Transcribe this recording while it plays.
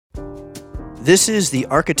This is the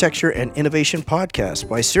Architecture and Innovation Podcast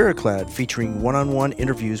by Ceraclad, featuring one-on-one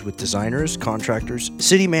interviews with designers, contractors,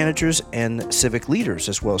 city managers, and civic leaders,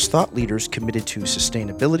 as well as thought leaders committed to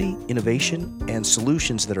sustainability, innovation, and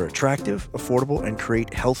solutions that are attractive, affordable, and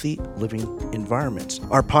create healthy living environments.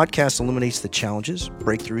 Our podcast illuminates the challenges,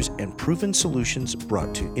 breakthroughs, and proven solutions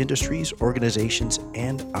brought to industries, organizations,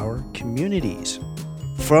 and our communities.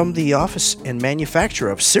 From the office and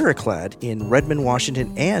manufacturer of Ceraclad in Redmond,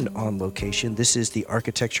 Washington, and on location, this is the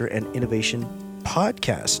Architecture and Innovation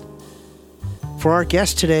Podcast. For our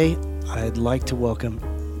guest today, I'd like to welcome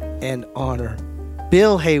and honor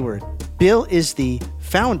Bill Hayward. Bill is the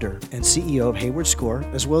founder and CEO of Hayward Score,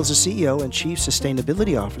 as well as the CEO and Chief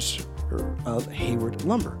Sustainability Officer of Hayward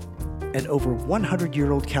Lumber, an over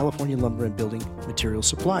 100-year-old California lumber and building material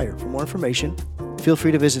supplier. For more information, feel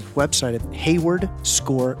free to visit the website at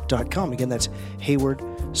haywardscore.com. Again, that's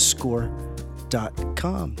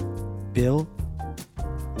haywardscore.com. Bill,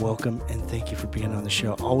 welcome, and thank you for being on the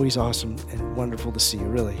show. Always awesome and wonderful to see you,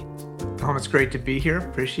 really. Tom, it's great to be here.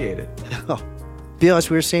 Appreciate it. Bill,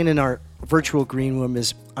 as we were saying in our virtual green room,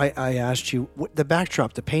 I asked you the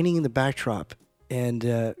backdrop, the painting in the backdrop,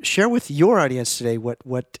 and share with your audience today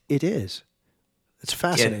what it is. It's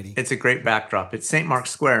fascinating. It's a great backdrop. It's St.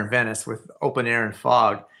 Mark's Square in Venice with open air and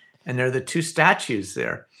fog. And there are the two statues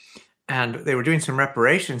there. And they were doing some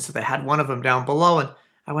reparations, so they had one of them down below. And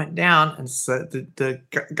I went down, and so the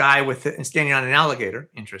guy with it standing on an alligator,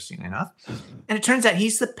 interestingly enough. And it turns out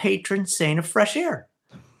he's the patron saint of fresh air.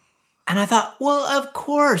 And I thought, well, of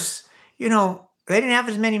course, they didn't have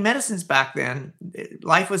as many medicines back then.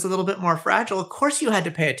 Life was a little bit more fragile. Of course, you had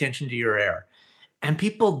to pay attention to your air. And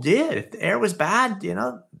people did. If the air was bad,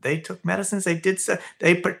 they took medicines.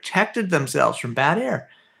 They protected themselves from bad air.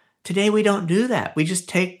 Today, we don't do that. We just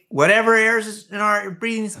take whatever air is in our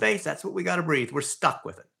breathing space. That's what we got to breathe. We're stuck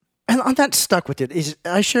with it. And I'm not stuck with it.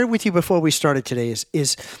 I shared with you before we started today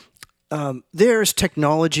there's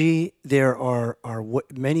technology. There are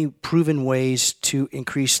many proven ways to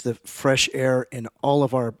increase the fresh air in all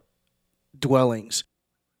of our dwellings.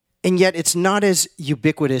 And yet it's not as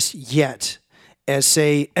ubiquitous yet as,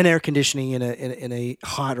 say, an air conditioning in a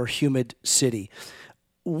hot or humid city.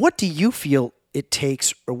 What do you feel it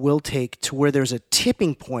takes or will take to where there's a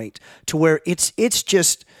tipping point to where it's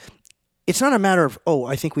not a matter of,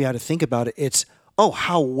 I think we ought to think about it. It's,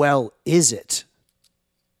 how well is it?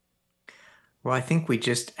 Well, I think we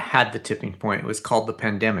just had the tipping point. It was called the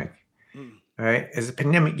pandemic, right? As the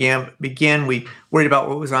pandemic began, we worried about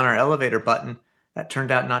what was on our elevator button. That turned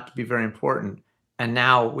out not to be very important. And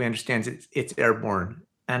now we understand it's airborne.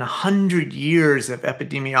 And 100 years of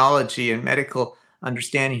epidemiology and medical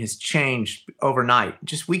understanding has changed overnight.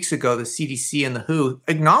 Just weeks ago, the CDC and the WHO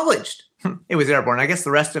acknowledged it was airborne. I guess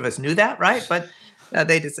the rest of us knew that, right? But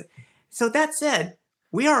they did. So that said,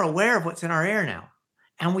 we are aware of what's in our air now.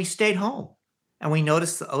 And we stayed home. And we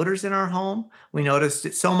noticed the odors in our home. We noticed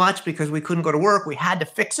it so much because we couldn't go to work. We had to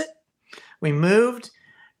fix it. We moved.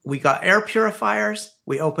 We got air purifiers.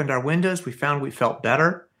 We opened our windows. We found we felt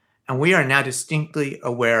better. And we are now distinctly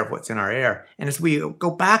aware of what's in our air. And as we go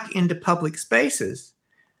back into public spaces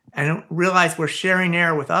and realize we're sharing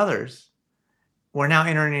air with others, we're now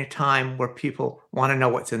entering a time where people want to know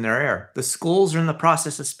what's in their air. The schools are in the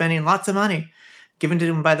process of spending lots of money given to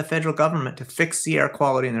them by the federal government to fix the air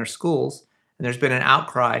quality in their schools. And there's been an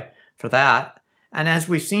outcry for that. And as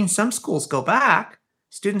we've seen some schools go back,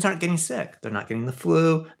 students aren't getting sick. They're not getting the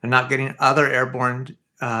flu. They're not getting other airborne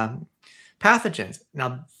pathogens.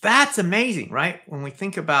 Now, that's amazing, right? When we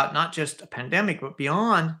think about not just a pandemic, but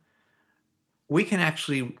beyond, we can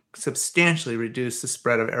actually substantially reduce the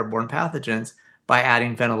spread of airborne pathogens by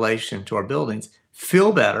adding ventilation to our buildings,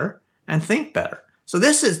 feel better, and think better. So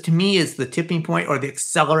this is, to me, is the tipping point or the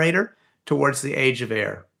accelerator towards the age of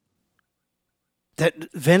air.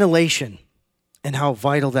 That ventilation and how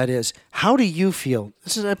vital that is. How do you feel?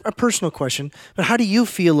 This is a personal question, but how do you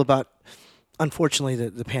feel about, unfortunately,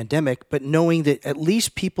 the pandemic, but knowing that at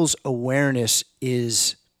least people's awareness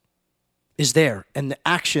is there and the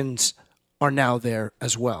actions are now there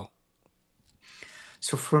as well?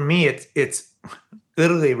 So for me, it's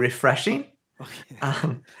literally refreshing.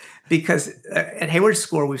 Okay. Because at Hayward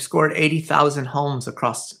Score, we've scored 80,000 homes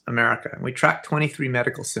across America, and we track 23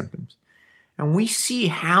 medical symptoms. And we see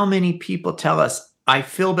how many people tell us, I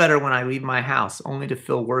feel better when I leave my house, only to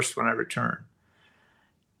feel worse when I return.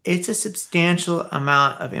 It's a substantial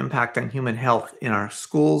amount of impact on human health in our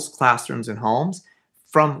schools, classrooms, and homes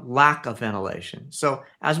from lack of ventilation. So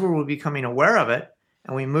as we're becoming aware of it,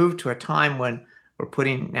 and we move to a time when we're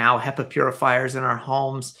putting now HEPA purifiers in our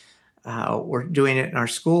homes, we're doing it in our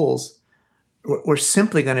schools, we're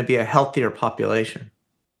simply going to be a healthier population.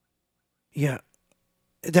 Yeah.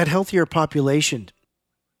 That healthier population.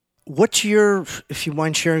 What's your, if you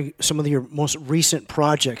mind sharing some of your most recent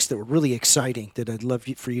projects that were really exciting that I'd love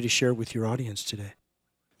for you to share with your audience today?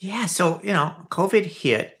 Yeah, so COVID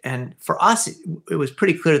hit, and for us, it was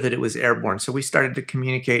pretty clear that it was airborne. So we started to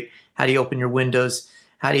communicate: how do you open your windows?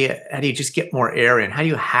 How do you just get more air in? How do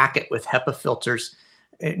you hack it with HEPA filters,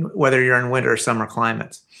 whether you're in winter or summer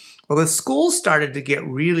climates? Well, the schools started to get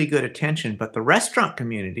really good attention, but the restaurant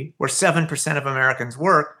community, where 7% of Americans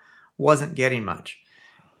work, wasn't getting much.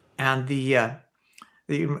 And the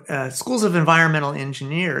schools of environmental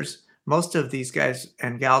engineers, most of these guys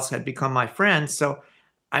and gals had become my friends. So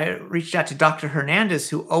I reached out to Dr. Hernandez,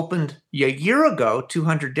 who opened a year ago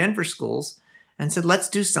 200 Denver schools, and said, let's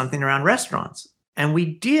do something around restaurants. And we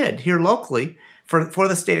did here locally for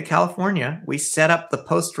the state of California. We set up the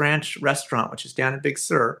Post Ranch restaurant, which is down in Big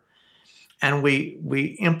Sur, and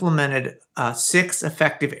we implemented 6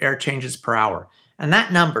 effective air changes per hour. And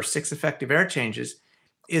that number, 6 effective air changes,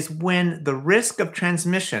 is when the risk of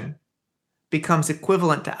transmission becomes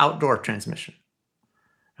equivalent to outdoor transmission.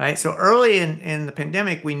 Right? So early in the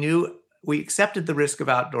pandemic, we accepted the risk of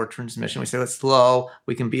outdoor transmission. We said it's low,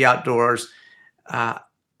 we can be outdoors.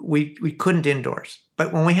 We couldn't indoors.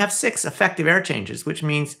 But when we have 6 effective air changes, which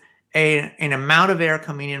means an amount of air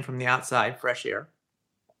coming in from the outside, fresh air,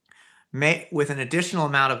 with an additional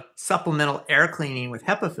amount of supplemental air cleaning with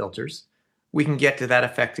HEPA filters, we can get to that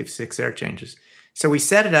effective 6 air changes. So we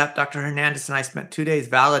set it up. Dr. Hernandez and I spent 2 days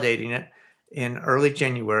validating it in early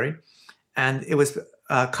January, and it was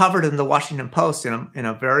covered in the Washington Post in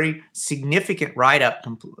a very significant write-up,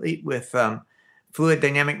 complete with fluid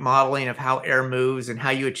dynamic modeling of how air moves and how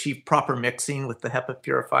you achieve proper mixing with the HEPA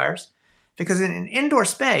purifiers. Because in an indoor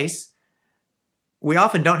space, we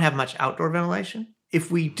often don't have much outdoor ventilation.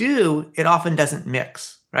 If we do, it often doesn't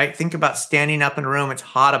mix, right? Think about standing up in a room, it's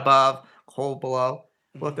hot above, cold below.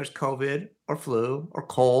 Well, if there's COVID or flu or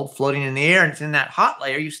cold floating in the air and it's in that hot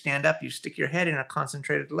layer, you stand up, you stick your head in a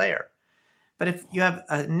concentrated layer. But if you have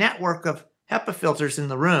a network of HEPA filters in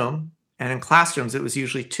the room, and in classrooms, it was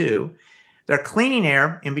usually 2, they're cleaning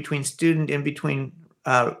air in between student, in between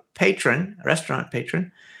restaurant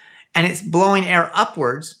patron, and it's blowing air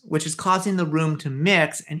upwards, which is causing the room to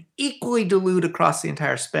mix and equally dilute across the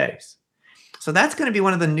entire space. So that's going to be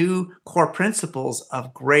one of the new core principles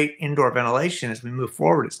of great indoor ventilation as we move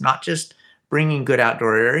forward. It's not just bringing good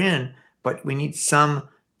outdoor air in, but we need some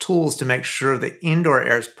tools to make sure the indoor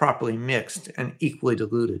air is properly mixed and equally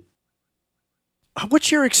diluted.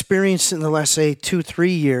 What's your experience in the last, say,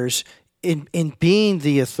 2-3 years in being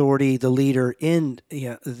the authority, the leader in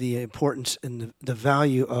the importance and the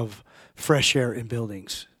value of fresh air in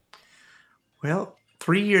buildings? Well,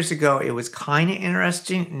 3 years ago, it was kind of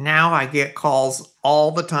interesting. Now I get calls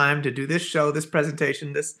all the time to do this show, this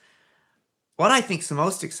presentation, this. What I think is the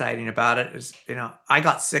most exciting about it is, I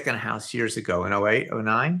got sick in a house years ago in 2008,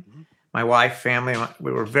 2009. Mm-hmm. My wife, family,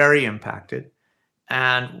 we were very impacted.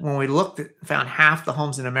 And when we found half the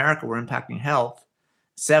homes in America were impacting health.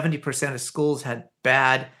 70% of schools had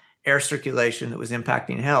bad air circulation that was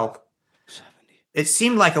impacting health. 70. It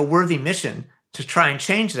seemed like a worthy mission to try and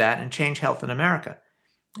change that and change health in America.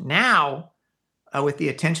 Now, with the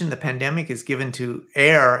attention the pandemic is given to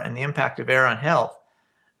air and the impact of air on health,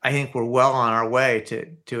 I think we're well on our way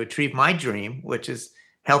to achieve my dream, which is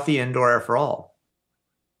healthy indoor air for all.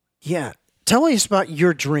 Yeah. Tell us about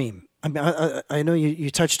your dream. I mean, I know you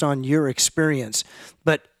touched on your experience,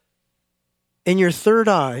 but with your third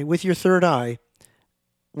eye,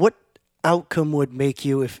 what outcome would make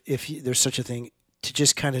you, if there's such a thing, to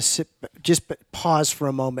just kind of pause for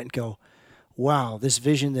a moment and go, wow, this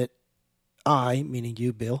vision that I, meaning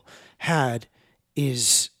you, Bill, had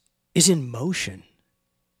is in motion.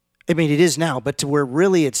 I mean, it is now, but to where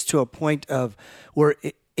really it's to a point of where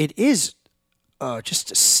it is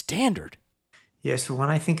just a standard. Yeah, so when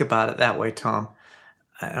I think about it that way, Tom,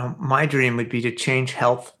 my dream would be to change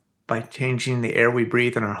health by changing the air we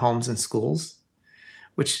breathe in our homes and schools,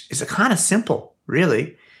 which is a kind of simple,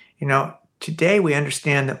 really. Today we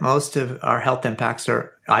understand that most of our health impacts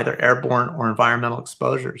are either airborne or environmental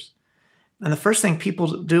exposures. And the first thing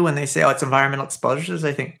people do when they say, it's environmental exposures,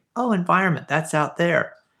 they think, environment, that's out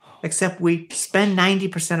there. Except we spend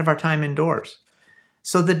 90% of our time indoors.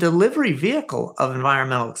 So the delivery vehicle of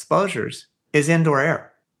environmental exposures is indoor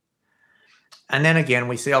air. And then again,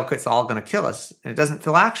 we say, it's all going to kill us, and it doesn't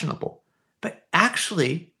feel actionable. But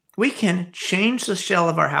actually, we can change the shell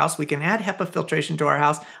of our house. We can add HEPA filtration to our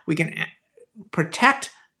house. We can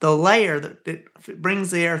protect the layer that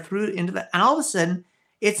brings the air through into that. And all of a sudden,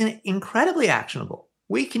 it's incredibly actionable.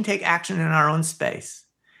 we can take action in our own space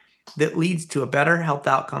that leads to a better health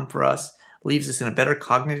outcome for us, leaves us in a better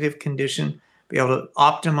cognitive condition, be able to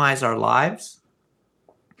optimize our lives.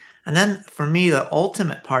 And then for me, the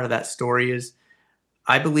ultimate part of that story is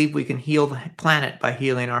I believe we can heal the planet by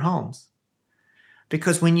healing our homes.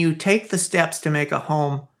 Because when you take the steps to make a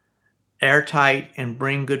home airtight and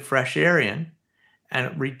bring good fresh air in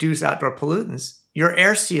and reduce outdoor pollutants, you're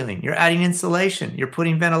air sealing, you're adding insulation, you're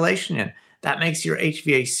putting ventilation in. That makes your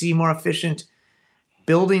HVAC more efficient.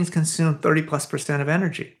 Buildings consume 30+% of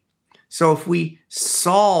energy. So if we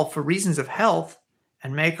solve for reasons of health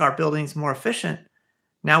and make our buildings more efficient,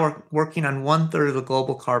 now we're working on 1/3 of the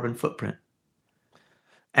global carbon footprint.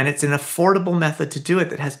 And it's an affordable method to do it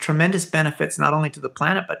that has tremendous benefits, not only to the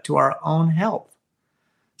planet, but to our own health.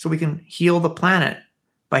 So we can heal the planet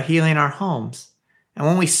by healing our homes. And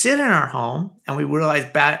when we sit in our home and we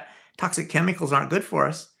realize bad toxic chemicals aren't good for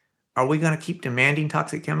us, are we going to keep demanding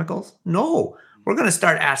toxic chemicals? No, we're going to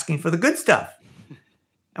start asking for the good stuff.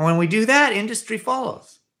 And when we do that, industry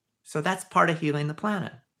follows. So that's part of healing the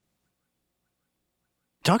planet.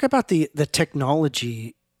 Talk about the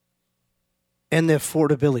technology and the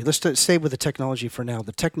affordability. Let's stay with the technology for now.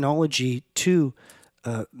 The technology to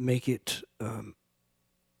make it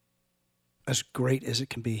as great as it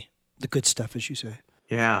can be. The good stuff, as you say.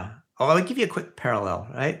 Yeah. Well, I'll give you a quick parallel,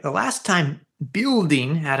 right? The last time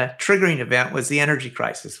building had a triggering event was the energy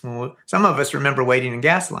crisis. Some of us remember waiting in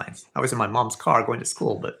gas lines. I was in my mom's car going to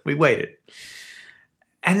school, but we waited.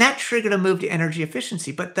 And that triggered a move to energy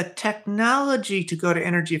efficiency. But the technology to go to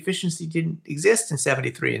energy efficiency didn't exist in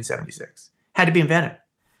 73 and 76. Had to be invented.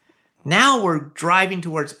 Now we're driving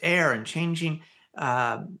towards air and changing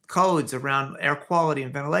codes around air quality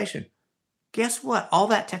and ventilation. Guess what? All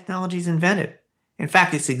that technology is invented. In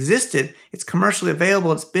fact, it's existed. It's commercially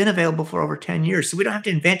available. It's been available for over 10 years. So we don't have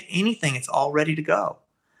to invent anything. It's all ready to go.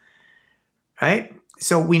 Right?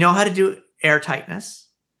 So we know how to do air tightness.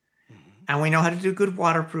 And we know how to do good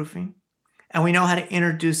waterproofing. And we know how to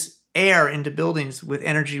introduce air into buildings with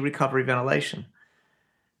energy recovery ventilation.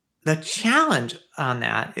 The challenge on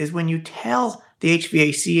that is when you tell the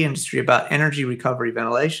HVAC industry about energy recovery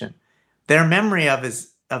ventilation, their memory of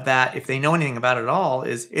that, if they know anything about it at all,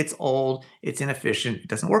 is it's old, it's inefficient, it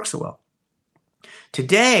doesn't work so well.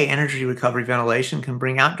 Today, energy recovery ventilation can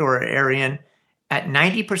bring outdoor air in at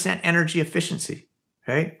 90% energy efficiency,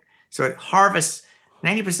 right? So it harvests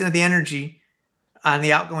 90% of the energy on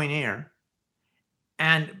the outgoing air.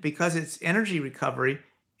 And because it's energy recovery,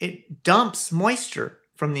 it dumps moisture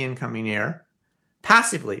from the incoming air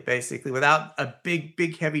passively, basically, without a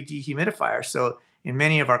big, heavy dehumidifier. So in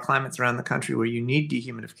many of our climates around the country where you need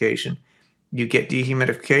dehumidification, you get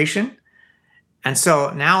dehumidification. And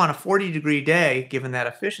so now on a 40-degree day, given that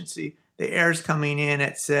efficiency, the air is coming in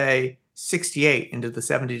at, say, 68 into the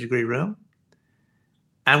 70-degree room.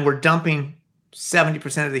 And we're dumping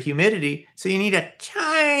 70% of the humidity. So you need a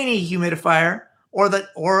tiny humidifier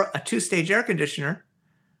or a two-stage air conditioner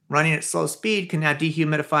running at slow speed can now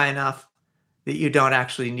dehumidify enough that you don't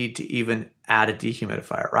actually need to even add a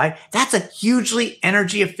dehumidifier, right? That's a hugely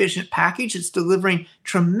energy efficient package. It's delivering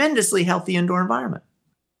tremendously healthy indoor environment.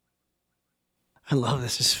 I love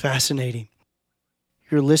this. It's fascinating.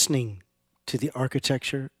 You're listening to the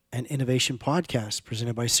Architecture and Innovation Podcast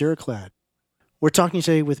presented by Ceraclad. We're talking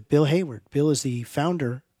today with Bill Hayward. Bill is the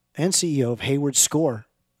founder and CEO of Hayward Score,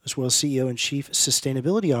 as well as CEO and Chief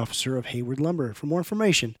Sustainability Officer of Hayward Lumber. For more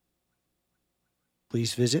information,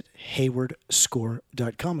 please visit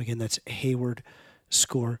haywardscore.com. Again, that's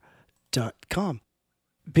haywardscore.com.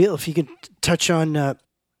 Bill, if you could touch on,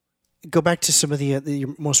 go back to some of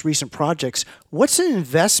your most recent projects. What's an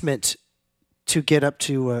investment to get up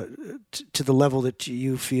to the level that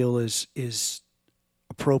you feel is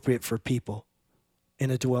appropriate for people in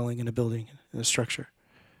a dwelling, in a building, in a structure?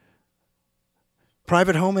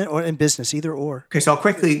 Private home or in business, either or. Okay, so I'll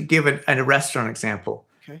quickly give a restaurant example.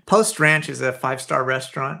 Okay. Post Ranch is a 5-star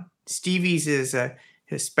restaurant. Stevie's is a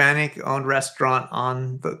Hispanic-owned restaurant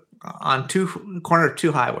on corner of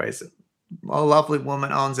 2 highways. A lovely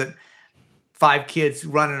woman owns it. 5 kids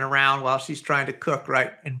running around while she's trying to cook,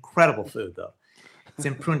 right? Incredible food, though. It's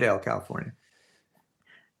in Prunedale, California.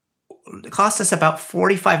 It cost us about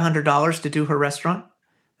 $4,500 to do her restaurant.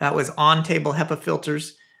 That was on-table HEPA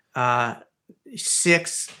filters,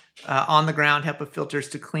 6 on-the-ground HEPA filters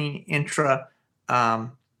to clean a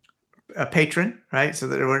patron, right? So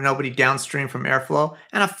that there were nobody downstream from airflow,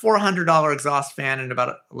 and a $400 exhaust fan and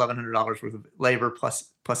about $1,100 worth of labor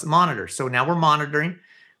plus a monitor. So now we're monitoring.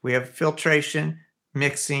 We have filtration,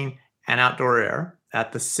 mixing, and outdoor air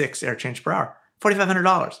at the 6 air change per hour.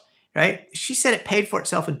 $4,500, right? She said it paid for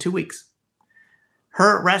itself in 2 weeks.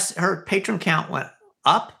 her patron count went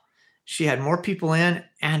up. She had more people in,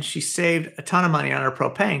 and she saved a ton of money on her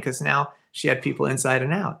propane because now she had people inside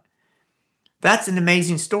and out. That's an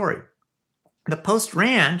amazing story. The Post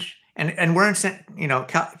Ranch, and we're in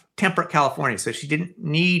temperate California, so she didn't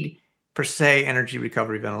need per se energy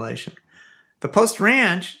recovery ventilation. The Post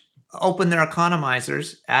Ranch opened their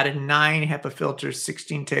economizers, added 9 HEPA filters,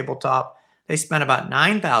 16 tabletop. They spent about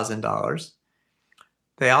 $9,000.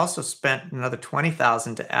 They also spent another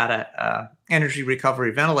 $20,000 to add a energy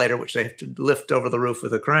recovery ventilator, which they have to lift over the roof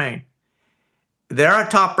with a crane. They're a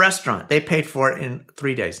top restaurant. They paid for it in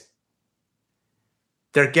 3 days.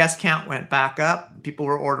 Their guest count went back up. People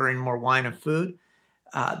were ordering more wine and food.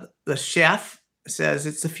 The chef says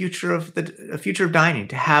it's the future of dining,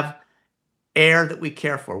 to have air that we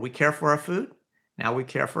care for. We care for our food. Now we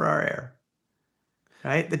care for our air.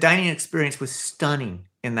 Right? The dining experience was stunning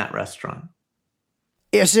in that restaurant.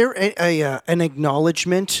 Is there an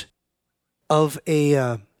acknowledgement of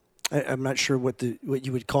I'm not sure what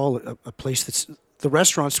you would call a place that's the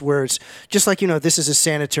restaurants where it's just like, this is a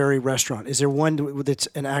sanitary restaurant. Is there one that's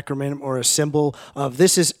an acronym or a symbol of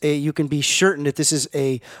you can be certain that this is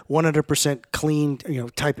a 100% clean,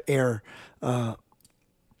 type air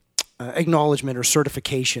acknowledgement or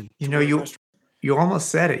certification? You almost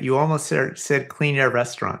said it. You almost said clean air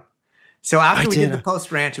restaurant. So after we did the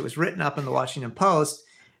Post Ranch, it was written up in the Washington Post.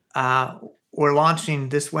 We're launching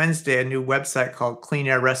this Wednesday a new website called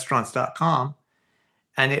cleanairrestaurants.com.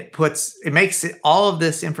 And it makes all of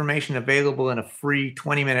this information available in a free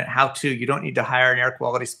 20-minute how-to. You don't need to hire an air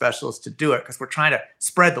quality specialist to do it because we're trying to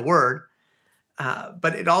spread the word.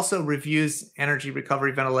 But it also reviews energy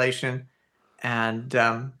recovery ventilation,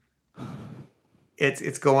 and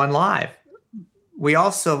it's going live. We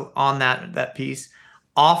also, on that piece,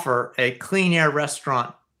 offer a clean air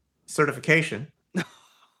restaurant certification.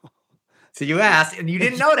 So you asked, and you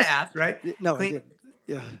didn't know to ask, right? No, I didn't.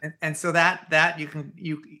 Yeah. And so that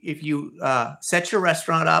if you set your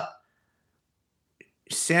restaurant up,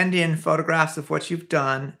 send in photographs of what you've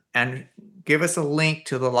done and give us a link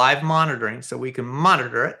to the live monitoring so we can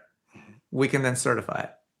monitor it, we can then certify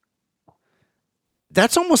it.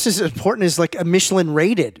 That's almost as important as like a Michelin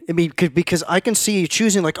rated. I mean, because I can see you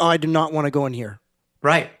choosing like, I do not want to go in here.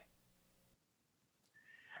 Right.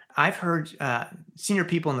 I've heard senior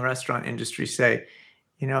people in the restaurant industry say,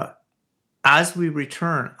 as we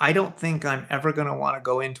return, I don't think I'm ever going to want to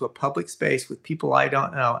go into a public space with people I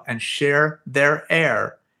don't know and share their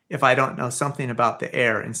air if I don't know something about the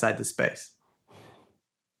air inside the space.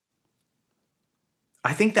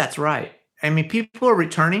 I think that's right. I mean, people are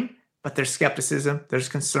returning, but there's skepticism, there's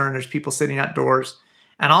concern, there's people sitting outdoors.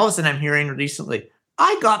 And all of a sudden I'm hearing recently,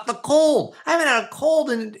 I got the cold. I haven't had a cold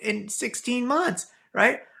in 16 months,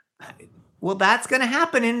 right? Well, that's going to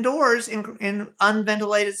happen indoors in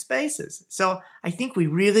unventilated spaces. So I think we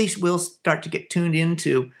really will start to get tuned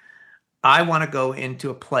into, I want to go into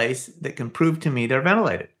a place that can prove to me they're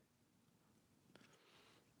ventilated.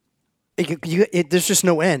 There's just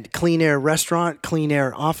no end. Clean air restaurant, clean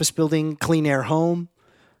air office building, clean air home,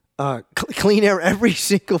 clean air every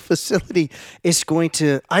single facility is going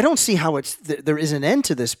to, I don't see how there is an end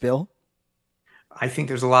to this, Bill. I think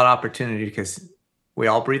there's a lot of opportunity because we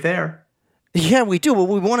all breathe air. Yeah, we do. Well,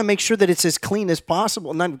 we want to make sure that it's as clean as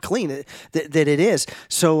possible. Not clean, that it is.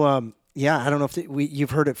 So, I don't know if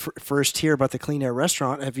you've heard it first here about the Clean Air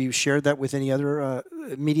Restaurant. Have you shared that with any other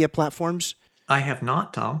media platforms? I have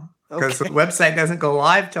not, Tom, because the website doesn't go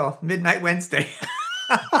live till midnight Wednesday.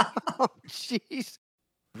 Oh, jeez.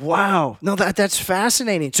 Wow. No, that's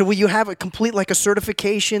fascinating. So will you have a complete, like a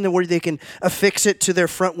certification where they can affix it to their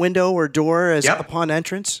front window or door upon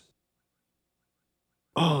entrance?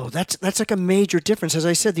 Oh, that's like a major difference. As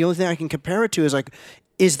I said, the only thing I can compare it to is like,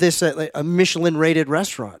 is this a Michelin rated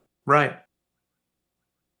restaurant? Right.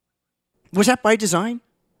 Was that by design?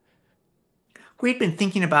 We'd been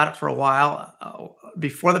thinking about it for a while.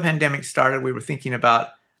 Before the pandemic started, we were thinking about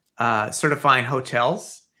certifying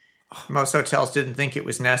hotels. Most hotels didn't think it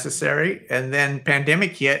was necessary. And then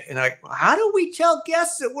pandemic hit, and how do we tell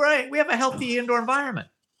guests that we have a healthy indoor environment?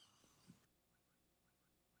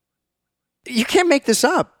 You can't make this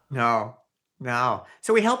up. No.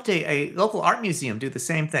 So we helped a local art museum do the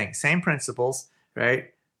same thing, same principles, right?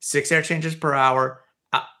 6 air changes per hour,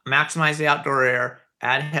 maximize the outdoor air,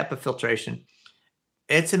 add HEPA filtration.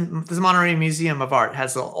 This Monterey Museum of Art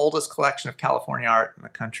has the oldest collection of California art in the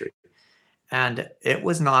country. And it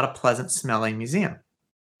was not a pleasant smelling museum.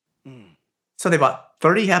 So they bought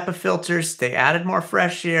 30 HEPA filters. They added more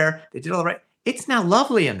fresh air. They did all right. It's now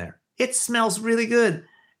lovely in there. It smells really good.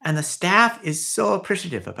 And the staff is so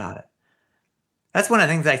appreciative about it. That's one of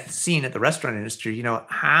the things I've seen at the restaurant industry.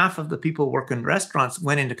 Half of the people who work in restaurants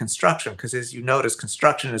went into construction because, as you notice,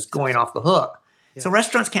 construction is going off the hook. So Yeah.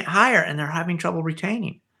 restaurants can't hire and they're having trouble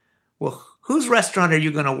retaining. Well, whose restaurant are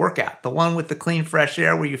you going to work at? The one with the clean, fresh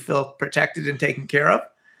air where you feel protected and taken care of,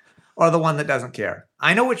 or the one that doesn't care?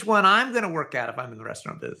 I know which one I'm going to work at if I'm in the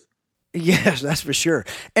restaurant business. Yes, that's for sure.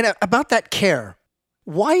 And about that care,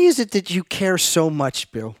 why is it that you care so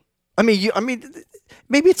much, Bill? I mean,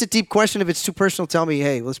 maybe it's a deep question. If it's too personal, tell me,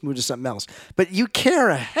 hey, let's move to something else. But you care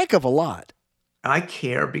a heck of a lot. I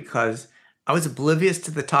care because I was oblivious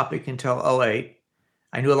to the topic until '08.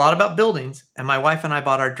 I knew a lot about buildings, and my wife and I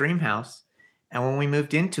bought our dream house. And when we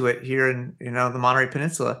moved into it here in the Monterey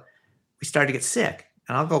Peninsula, we started to get sick.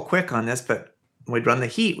 And I'll go quick on this, but we'd run the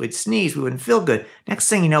heat, we'd sneeze, we wouldn't feel good. Next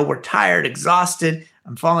thing you know, we're tired, exhausted.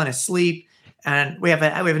 I'm falling asleep, and we have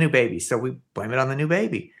a new baby, so we blame it on the new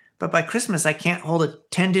baby. But by Christmas, I can't hold a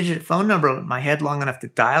 10-digit phone number in my head long enough to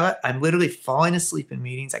dial it. I'm literally falling asleep in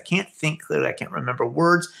meetings. I can't think clearly. I can't remember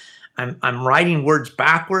words. I'm writing words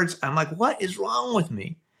backwards. I'm like, what is wrong with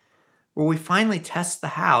me? Well, we finally test the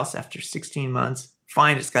house after 16 months,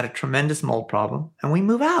 find it's got a tremendous mold problem, and we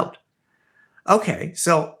move out. Okay,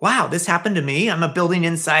 so wow, this happened to me. I'm a building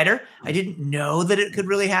insider. I didn't know that it could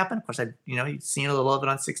really happen. Of course, you'd seen a little of it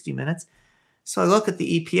on 60 Minutes. So I look at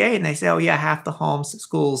the EPA and they say, oh yeah, half the homes,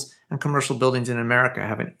 schools, and commercial buildings in America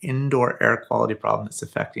have an indoor air quality problem that's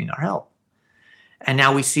affecting our health. And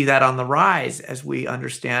now we see that on the rise as we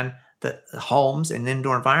understand that homes and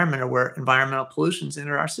indoor environment are where environmental pollutions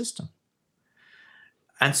enter our system.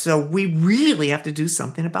 And so we really have to do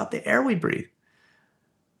something about the air we breathe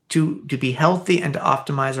to be healthy and to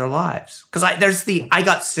optimize our lives. Because there's the I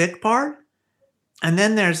got sick part, and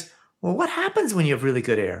then there's, well, what happens when you have really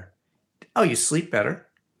good air? Oh, you sleep better.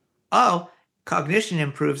 Oh, cognition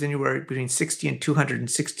improves anywhere between 60 and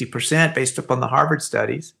 260% based upon the Harvard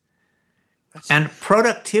studies. And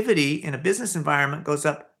productivity in a business environment goes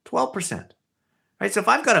up 12%. Right? So if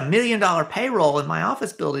I've got $1 million payroll in my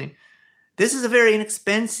office building, this is a very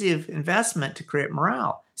inexpensive investment to create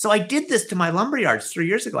morale. So I did this to my lumberyards 3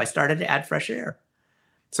 years ago. I started to add fresh air.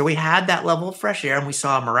 So we had that level of fresh air and we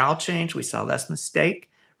saw a morale change. We saw less mistake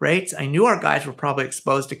rates. I knew our guys were probably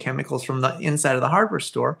exposed to chemicals from the inside of the hardware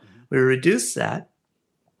store. We reduced that.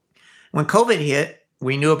 When COVID hit,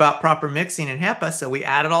 we knew about proper mixing and HEPA, so we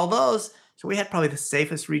added all those. So we had probably the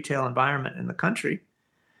safest retail environment in the country.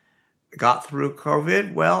 Got through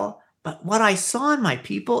COVID well, but what I saw in my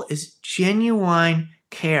people is genuine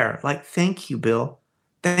care. Like, thank you, Bill.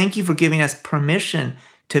 Thank you for giving us permission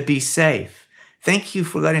to be safe. Thank you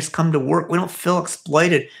for letting us come to work. We don't feel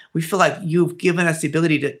exploited. We feel like you've given us the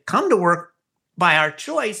ability to come to work by our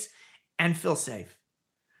choice and feel safe.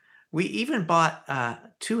 We even bought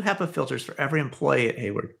 2 HEPA filters for every employee at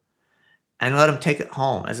Hayward and let them take it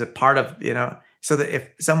home as a part of, so that if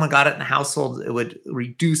someone got it in the household, it would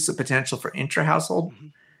reduce the potential for intra-household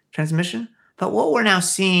transmission. But what we're now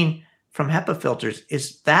seeing from HEPA filters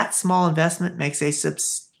is that small investment makes a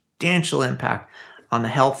substantial impact on the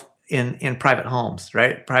health in private homes,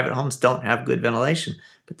 right? Private homes don't have good ventilation,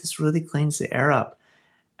 but this really cleans the air up.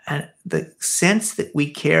 And the sense that we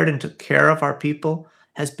cared and took care of our people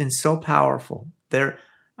has been so powerful. When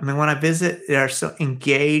I visit, they're so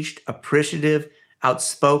engaged, appreciative,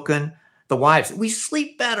 outspoken. The wives, we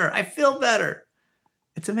sleep better. I feel better.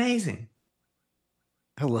 It's amazing.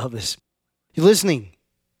 I love this. You're listening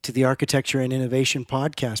to the Architecture and Innovation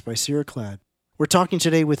Podcast by Ceraclad. We're talking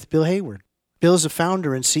today with Bill Hayward. Bill is the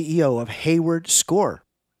founder and CEO of Hayward Score,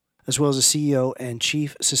 as well as the CEO and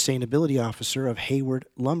Chief Sustainability Officer of Hayward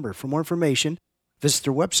Lumber. For more information, visit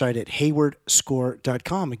their website at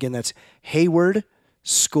haywardscore.com. Again, that's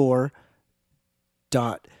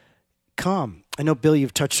haywardscore.com. I know, Bill,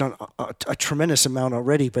 you've touched on a tremendous amount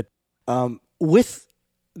already, but with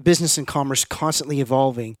business and commerce constantly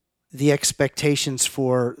evolving, the expectations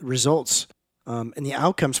for results and the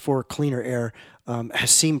outcomes for cleaner air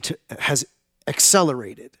has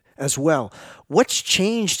accelerated as well. What's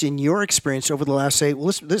changed in your experience over the last, say,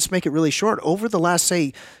 let's make it really short, over the last,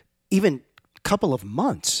 say, even couple of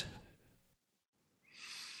months?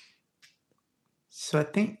 So I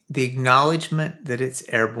think the acknowledgement that it's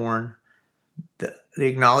airborne, the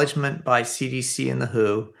acknowledgement by CDC and the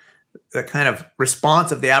WHO, the kind of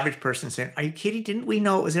response of the average person saying, are you kidding? Didn't we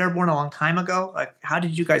know it was airborne a long time ago? Like, how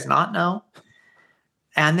did you guys not know?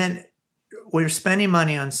 And then we're spending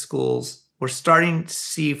money on schools. We're starting to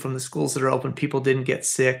see from the schools that are open, people didn't get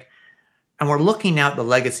sick. And we're looking at the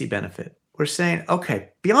legacy benefit. We're saying, okay,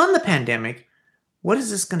 beyond the pandemic, what is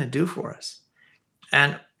this going to do for us?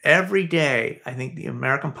 And every day, I think the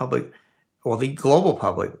American public, or the global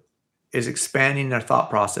public, is expanding their thought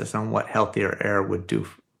process on what healthier air would do.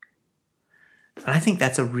 And I think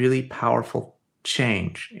that's a really powerful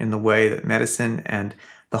change in the way that medicine and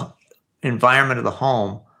the environment of the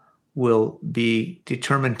home will be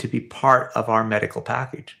determined to be part of our medical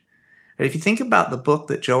package. And if you think about the book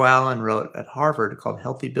that Joe Allen wrote at Harvard called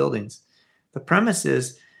Healthy Buildings, the premise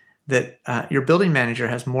is that your building manager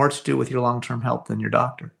has more to do with your long-term health than your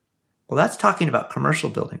doctor. Well, that's talking about commercial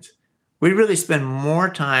buildings. We really spend more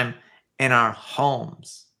time in our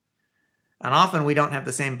homes. And often we don't have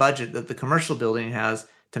the same budget that the commercial building has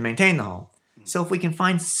to maintain the home. So if we can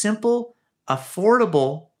find simple,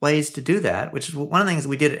 affordable ways to do that, which is one of the things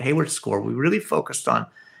we did at Hayward Score, we really focused on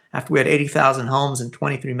after we had 80,000 homes and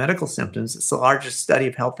 23 medical symptoms. It's the largest study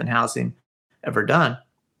of health and housing ever done.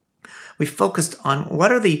 We focused on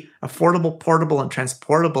what are the affordable, portable, and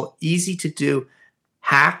transportable, easy to do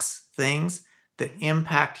hacks, things that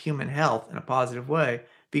impact human health in a positive way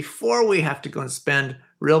before we have to go and spend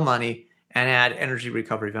real money and add energy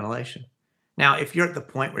recovery ventilation. Now, if you're at the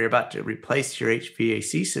point where you're about to replace your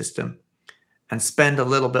HVAC system and spend a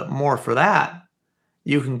little bit more for that,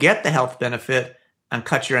 you can get the health benefit and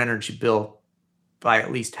cut your energy bill by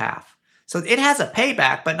at least half. So it has a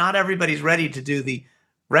payback, but not everybody's ready to do the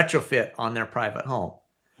retrofit on their private home.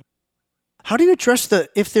 How do you address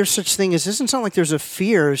if there's such thing as, it doesn't sound like there's a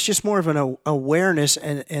fear, it's just more of an awareness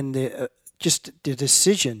and just the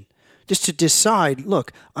decision, just to decide,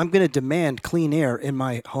 look, I'm going to demand clean air in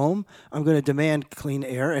my home. I'm going to demand clean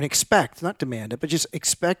air and expect, not demand it, but just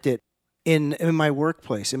expect it in my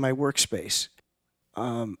workplace, in my workspace.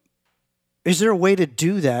 Is there a way to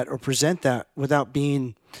do that or present that without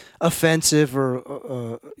being offensive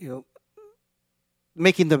or,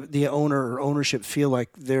 making the owner or ownership feel like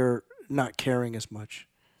they're not caring as much?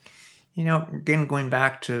 Again, going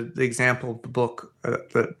back to the example of the book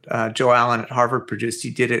that Joe Allen at Harvard produced, he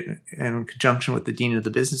did it in conjunction with the dean of the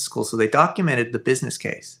business school. So they documented the business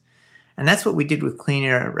case. And that's what we did with clean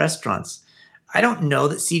air at restaurants. I don't know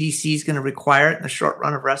that CDC is going to require it in the short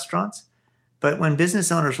run of restaurants. But when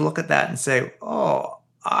business owners look at that and say, oh,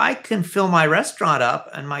 I can fill my restaurant up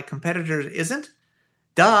and my competitor isn't,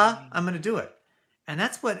 I'm going to do it. And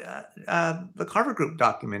that's what the Carver Group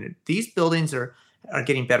documented. These buildings are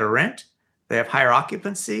getting better rent. They have higher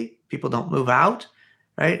occupancy. People don't move out,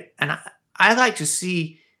 right? And I like to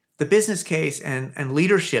see the business case and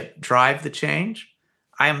leadership drive the change.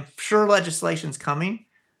 I am sure legislation's coming,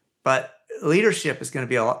 but leadership is going to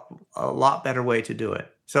be a lot better way to do it.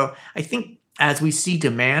 So I think as we see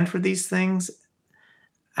demand for these things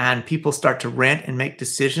and people start to rent and make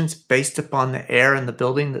decisions based upon the air in the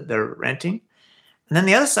building that they're renting. And then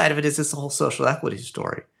the other side of it is this whole social equity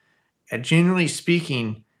story. And generally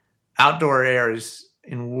speaking, outdoor air is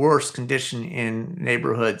in worse condition in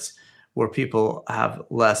neighborhoods where people have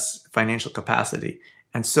less financial capacity.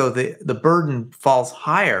 And so the burden falls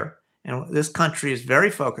higher. And this country is very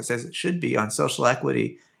focused, as it should be, on social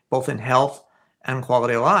equity, both in health and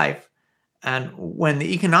quality of life. And when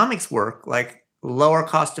the economics work, like lower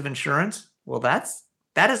cost of insurance, well, that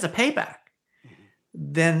is a payback.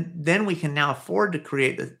 Then we can now afford to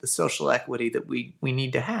create the social equity that we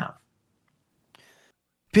need to have.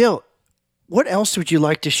 Bill, what else would you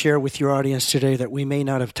like to share with your audience today that we may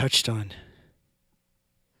not have touched on?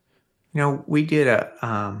 We did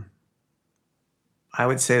I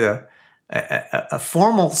would say a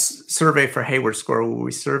formal survey for Hayward Score where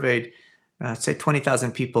we surveyed, say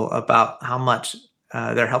 20,000 people about how much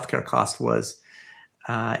their healthcare cost was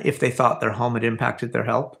if they thought their home had impacted their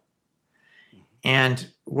health. And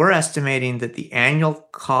we're estimating that the annual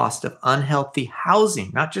cost of unhealthy housing,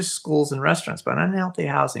 not just schools and restaurants, but unhealthy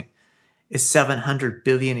housing, is $700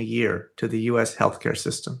 billion a year to the U.S. healthcare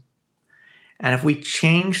system. And if we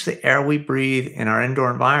change the air we breathe in our indoor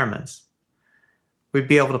environments, we'd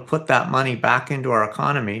be able to put that money back into our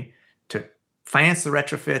economy to finance the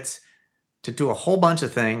retrofits, to do a whole bunch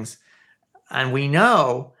of things. And we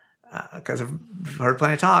know, because I've heard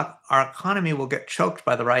plenty of talk, our economy will get choked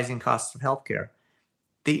by the rising costs of healthcare.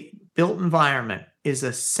 The built environment is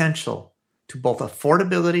essential to both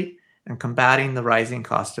affordability and combating the rising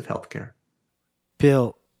cost of healthcare.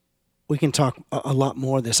 Bill, we can talk a lot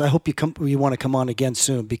more of this. I hope you want to come on again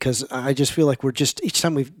soon, because I just feel like each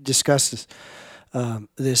time we've discussed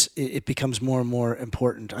this, it becomes more and more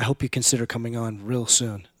important. I hope you consider coming on real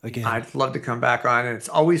soon again. I'd love to come back on, and it's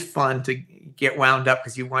always fun to get wound up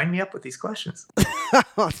because you wind me up with these questions.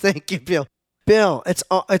 Oh, thank you, Bill. Bill, it's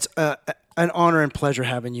an honor and pleasure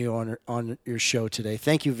having you on your show today.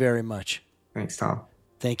 Thank you very much. Thanks, Tom.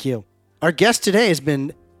 Thank you. Our guest today has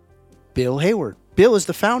been Bill Hayward. Bill is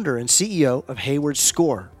the founder and CEO of Hayward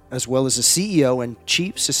Score, as well as the CEO and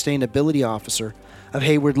Chief Sustainability Officer of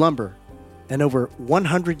Hayward Lumber, an over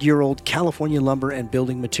 100-year-old California lumber and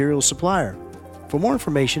building materials supplier. For more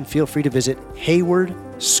information, feel free to visit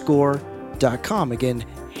haywardscore.com. Again,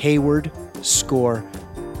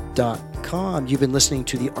 haywardscore.com. You've been listening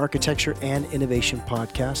to the Architecture and Innovation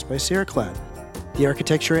Podcast by Ceraclad. The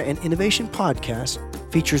Architecture and Innovation Podcast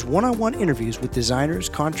features one-on-one interviews with designers,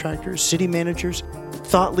 contractors, city managers,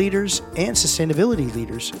 thought leaders, and sustainability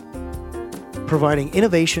leaders, providing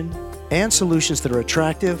innovation and solutions that are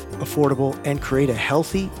attractive, affordable, and create a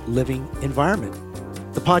healthy living environment.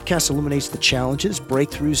 The podcast illuminates the challenges,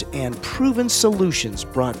 breakthroughs, and proven solutions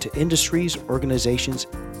brought to industries, organizations,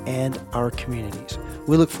 and our communities.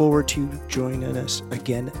 We look forward to joining us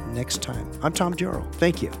again next time. I'm Tom Jarrell.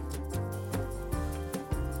 Thank you.